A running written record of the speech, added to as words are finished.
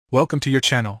Welcome to your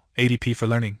channel, ADP for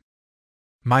Learning.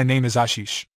 My name is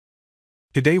Ashish.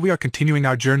 Today we are continuing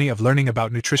our journey of learning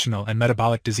about nutritional and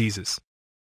metabolic diseases.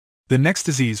 The next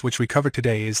disease which we cover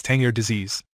today is Tangier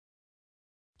Disease.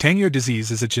 Tangier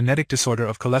Disease is a genetic disorder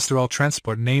of cholesterol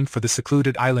transport named for the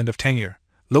secluded island of Tangier,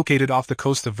 located off the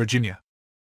coast of Virginia.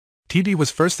 TD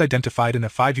was first identified in a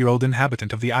 5-year-old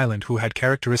inhabitant of the island who had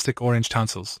characteristic orange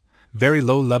tonsils, very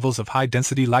low levels of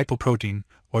high-density lipoprotein,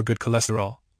 or good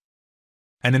cholesterol,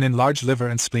 and an enlarged liver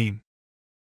and spleen.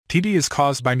 TD is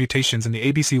caused by mutations in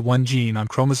the ABC1 gene on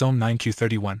chromosome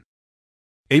 9q31.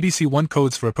 ABC1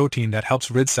 codes for a protein that helps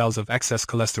rid cells of excess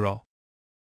cholesterol.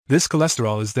 This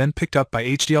cholesterol is then picked up by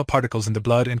HDL particles in the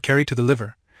blood and carried to the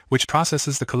liver, which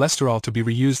processes the cholesterol to be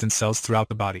reused in cells throughout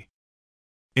the body.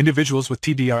 Individuals with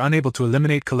TD are unable to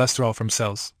eliminate cholesterol from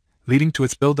cells, leading to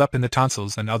its buildup in the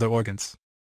tonsils and other organs.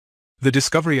 The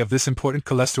discovery of this important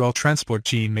cholesterol transport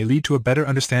gene may lead to a better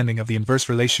understanding of the inverse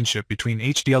relationship between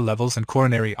HDL levels and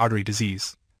coronary artery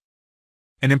disease,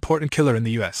 an important killer in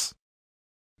the US.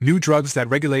 New drugs that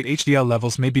regulate HDL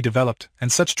levels may be developed,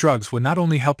 and such drugs would not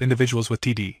only help individuals with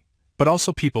TD, but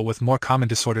also people with more common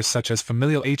disorders such as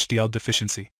familial HDL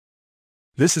deficiency.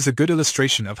 This is a good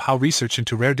illustration of how research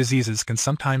into rare diseases can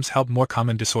sometimes help more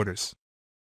common disorders.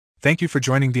 Thank you for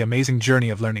joining the amazing journey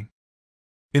of learning.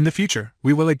 In the future,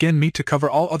 we will again meet to cover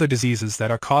all other diseases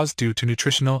that are caused due to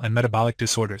nutritional and metabolic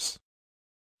disorders.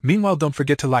 Meanwhile, don't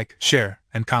forget to like, share,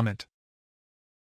 and comment.